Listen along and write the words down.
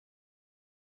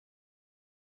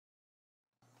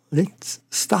Let's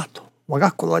start 我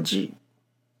が子ラジ。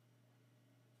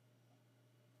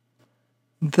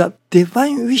The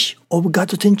divine wish of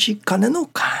God Tenchi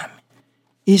KanenoKami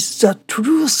is the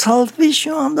true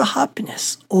salvation and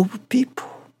happiness of people.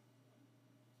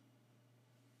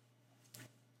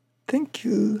 Thank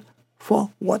you for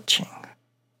watching.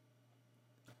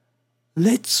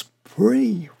 Let's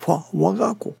pray for 我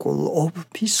が心 of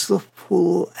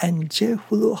peaceful and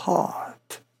joyful heart.